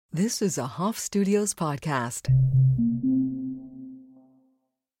This is a Hoff Studios podcast.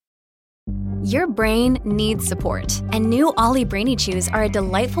 Your brain needs support, and new Ollie Brainy Chews are a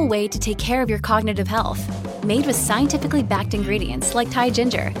delightful way to take care of your cognitive health. Made with scientifically backed ingredients like Thai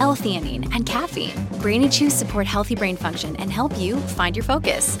ginger, L-theanine, and caffeine, Brainy Chews support healthy brain function and help you find your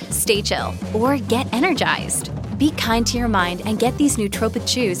focus, stay chill, or get energized. Be kind to your mind and get these nootropic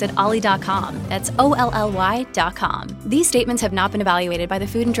chews at ollie.com. That's OLLY.com. These statements have not been evaluated by the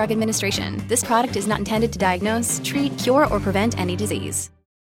Food and Drug Administration. This product is not intended to diagnose, treat, cure, or prevent any disease.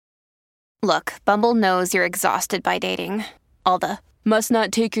 Look, Bumble knows you're exhausted by dating. All the, must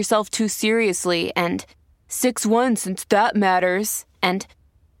not take yourself too seriously, and 6'1" since that matters, and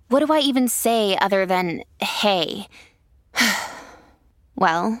what do I even say other than, hey?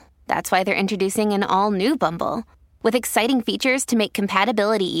 Well, that's why they're introducing an all-new Bumble, with exciting features to make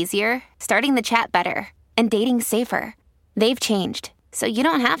compatibility easier, starting the chat better, and dating safer. They've changed, so you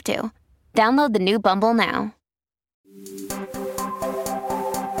don't have to. Download the new Bumble now.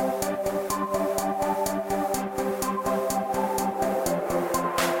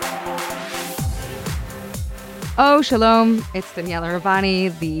 Oh, shalom. It's Daniela Rabbani,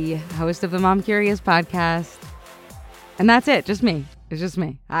 the host of the Mom Curious podcast. And that's it. Just me. It's just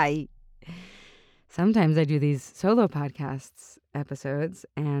me. Sometimes I do these solo podcasts episodes,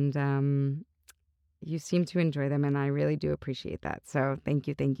 and you seem to enjoy them, and I really do appreciate that. So thank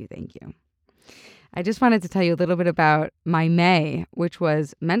you, thank you, thank you. I just wanted to tell you a little bit about my May, which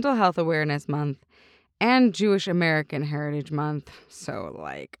was Mental Health Awareness Month and Jewish American Heritage Month. So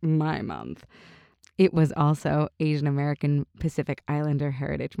like my month. It was also Asian American Pacific Islander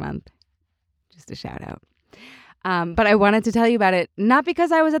Heritage Month. Just a shout out. But I wanted to tell you about it, not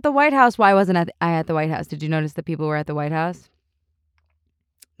because I was at the White House. Why wasn't I at the White House? Did you notice that people were at the White House?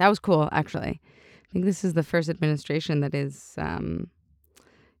 That was cool, actually. I think this is the first administration that is,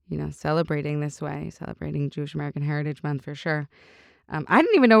 celebrating this way, celebrating Jewish American Heritage Month for sure. I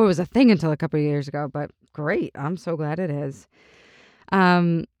didn't even know it was a thing until a couple of years ago, but great. I'm so glad it is.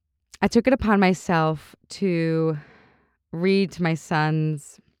 I took it upon myself to read to my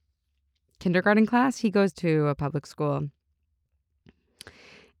son's kindergarten class. He goes to a public school.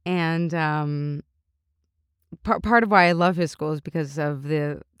 And part of why I love his school is because of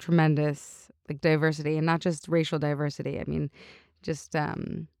the tremendous diversity, and not just racial diversity. I mean, just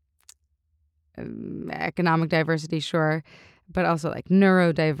economic diversity, sure, but also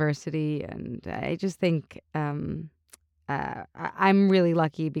neurodiversity. And I just think I'm really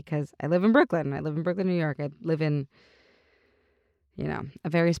lucky because I live in Brooklyn. I live in Brooklyn, New York. I live in, a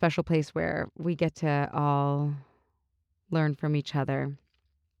very special place where we get to all learn from each other.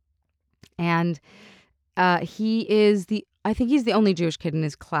 And I think he's the only Jewish kid in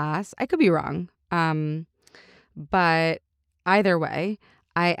his class. I could be wrong. But either way,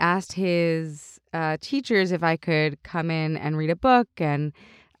 I asked his teachers if I could come in and read a book. And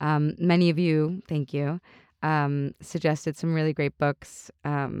many of you, thank you, suggested some really great books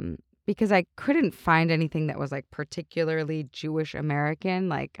because I couldn't find anything that was particularly Jewish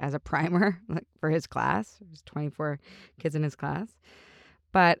American, as a primer for his class. There's 24 kids in his class.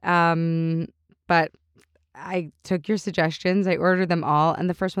 But I took your suggestions. I ordered them all. And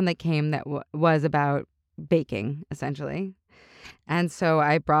the first one that came that was about baking, essentially. And so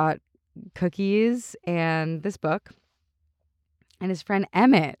I brought cookies and this book. And his friend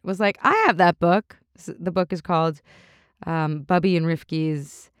Emmett was like, I have that book. The book is called Bubby and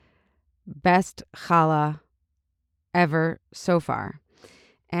Rifki's Best Challah Ever So Far.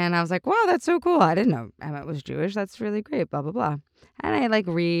 And I was like, wow, that's so cool. I didn't know Emmett was Jewish. That's really great, blah, blah, blah. And I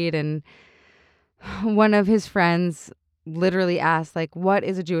read, and one of his friends literally asked, what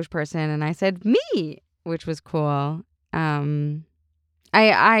is a Jewish person? And I said, me, which was cool. I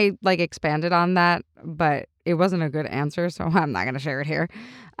expanded on that, but it wasn't a good answer, so I'm not going to share it here.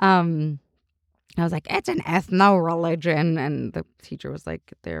 I was like, it's an ethno-religion. And the teacher was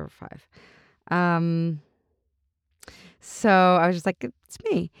like, there are 5. So I was just like, it's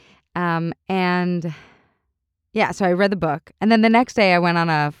me. And yeah, so I read the book. And then the next day I went on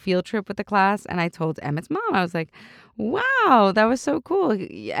a field trip with the class, and I told Emmett's mom, I was like, wow, that was so cool.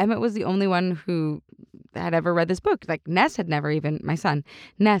 Emmett was the only one who had ever read this book. Ness had never my son,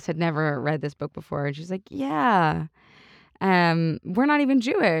 Ness had never read this book before. And she's like, yeah. We're not even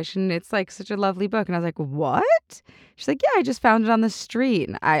Jewish, and it's such a lovely book. And I was like, what? She's like, yeah, I just found it on the street.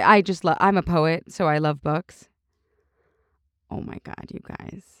 And I just love, I'm a poet, so I love books. Oh my God, you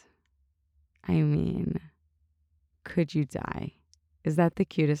guys. I mean, could you die? Is that the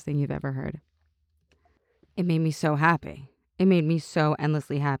cutest thing you've ever heard? It made me so happy. It made me so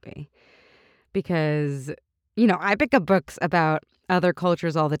endlessly happy because, I pick up books about other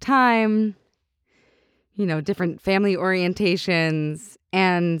cultures all the time, different family orientations.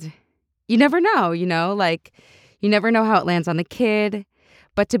 And you never know, like you never know how it lands on the kid.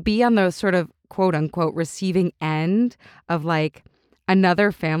 But to be on the sort of quote unquote receiving end of like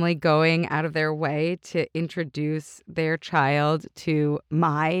another family going out of their way to introduce their child to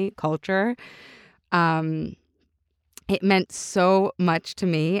my culture, it meant so much to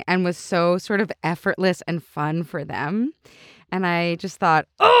me and was so sort of effortless and fun for them. And I just thought,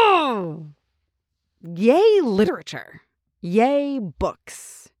 oh, yay literature, yay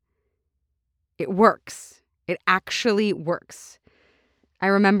books. It works. It actually works. I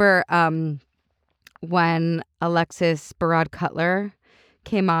remember when Alexis Barad Cutler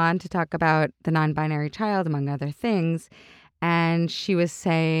came on to talk about the non-binary child, among other things, and she was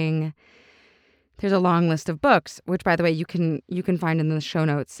saying there's a long list of books, which, by the way, you can find in the show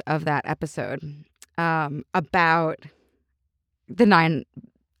notes of that episode, about the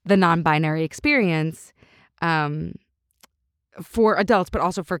non-binary experience for adults, but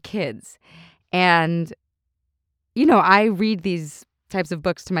also for kids. And, I read these types of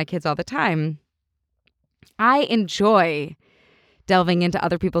books to my kids all the time. I enjoy delving into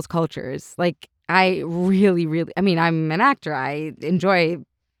other people's cultures. Like, I really, really, I'm an actor. I enjoy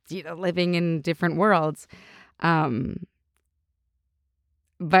living in different worlds. But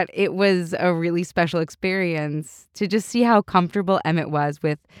it was a really special experience to just see how comfortable Emmett was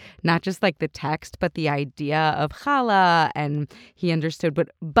with not just like the text, but the idea of challah. And he understood what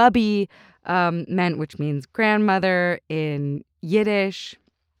bubby meant, which means grandmother in Yiddish,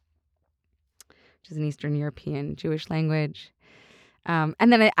 which is an Eastern European Jewish language. And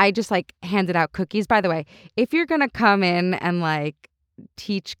then I just like handed out cookies. By the way, if you're going to come in and like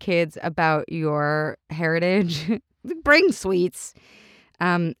teach kids about your heritage, bring sweets.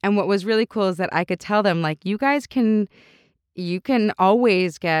 And what was really cool is that I could tell them, like, you can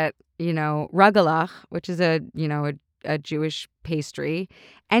always get, rugelach, which is a Jewish pastry,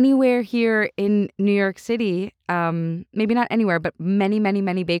 anywhere here in New York City. Maybe not anywhere, but many, many,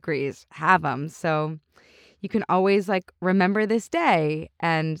 many bakeries have them. So you can always like remember this day.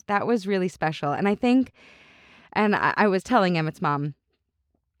 And that was really special. And I think, and I was telling Emmett's mom,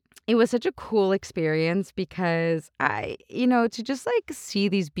 it was such a cool experience because to just like see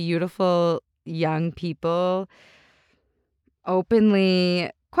these beautiful young people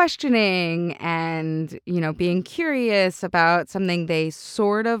openly questioning and, being curious about something they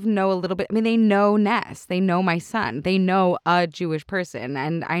sort of know a little bit. They know Ness, they know my son, they know a Jewish person.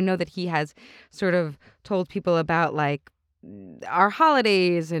 And I know that he has sort of told people about like our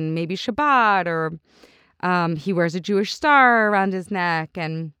holidays and maybe Shabbat, or he wears a Jewish star around his neck.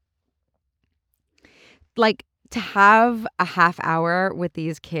 And like to have a half hour with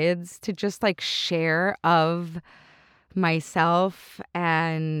these kids to just like share of myself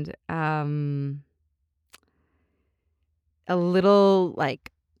and a little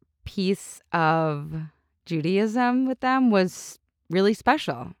like piece of Judaism with them was really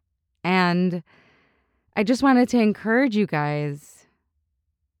special. And I just wanted to encourage you guys,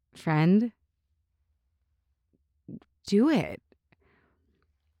 friend, do it.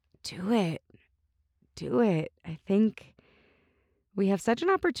 Do it. Do it. I think we have such an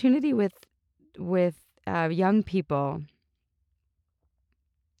opportunity with young people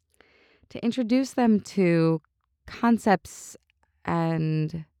to introduce them to concepts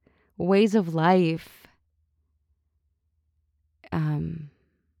and ways of life in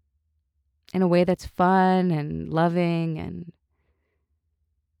a way that's fun and loving and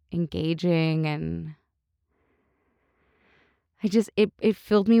engaging. And it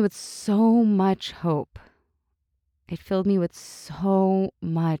filled me with so much hope. It filled me with so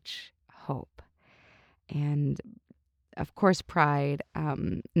much hope. And of course, pride.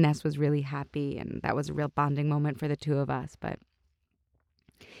 Ness was really happy, and that was a real bonding moment for the two of us. But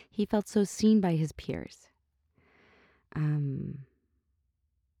he felt so seen by his peers.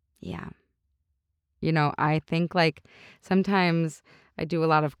 Yeah. I think like sometimes I do a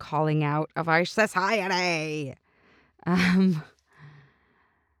lot of calling out of our society.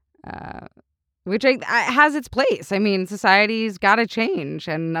 Which has its place. Society's got to change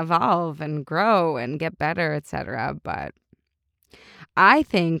and evolve and grow and get better, etc. But I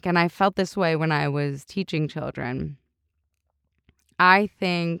think, and I felt this way when I was teaching children, I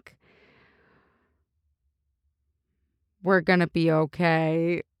think we're going to be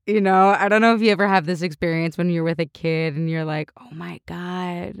okay. I don't know if you ever have this experience when you're with a kid and you're like, oh my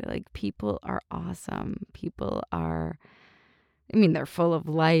God, like people are awesome. People are, they're full of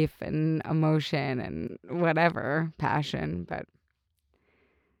life and emotion and whatever, passion, but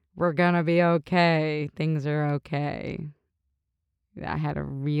we're going to be okay. Things are okay. I had a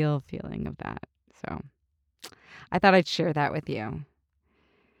real feeling of that. So I thought I'd share that with you.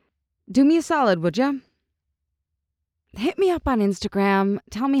 Do me a solid, would you? Hit me up on Instagram.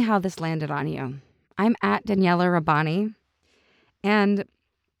 Tell me how this landed on you. I'm at Daniela Rabbani, and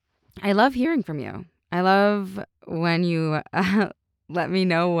I love hearing from you. I love when you let me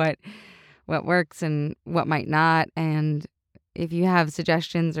know what works and what might not, and if you have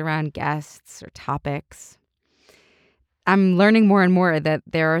suggestions around guests or topics. I'm learning more and more that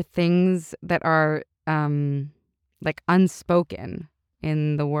there are things that are like unspoken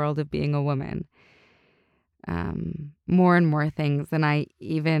in the world of being a woman. More and more things than I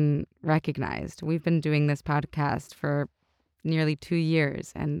even recognized. We've been doing this podcast for nearly 2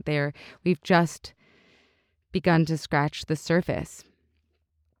 years, and we've just begun to scratch the surface.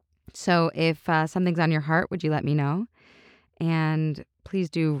 So if something's on your heart, would you let me know? And please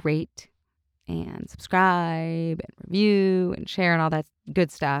do rate and subscribe and review and share and all that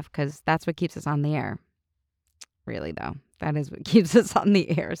good stuff, because that's what keeps us on the air. Really, though, that is what keeps us on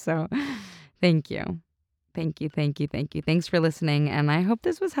the air. So thank you. Thank you. Thanks for listening. And I hope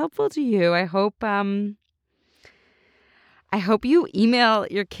this was helpful to you. I hope you email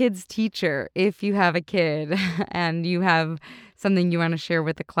your kid's teacher if you have a kid and you have something you want to share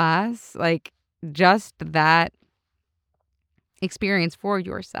with the class. Like just that experience for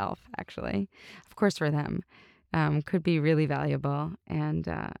yourself, actually. Of course, for them, could be really valuable. And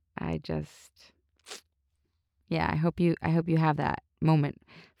I hope you have that moment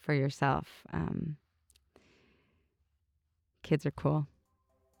for yourself. Kids are cool.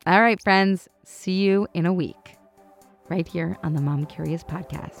 All right, friends. See you in a week, right here on the Mom Curious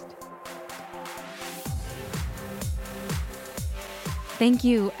podcast. Thank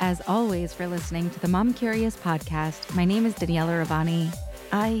you, as always, for listening to the Mom Curious podcast. My name is Daniela Rabbani.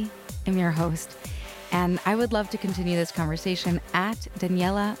 I am your host, and I would love to continue this conversation at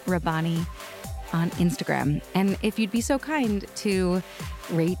Daniela Rabbani on Instagram. And if you'd be so kind to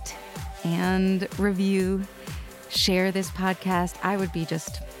rate and review, share this podcast, I would be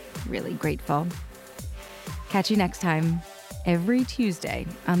just really grateful. Catch you next time, every Tuesday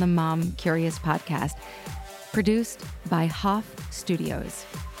on the Mom Curious podcast, produced by Hoff Studios.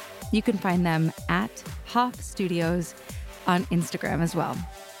 You can find them at Hoff Studios on Instagram as well.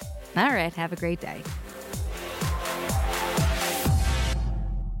 All right, have a great day.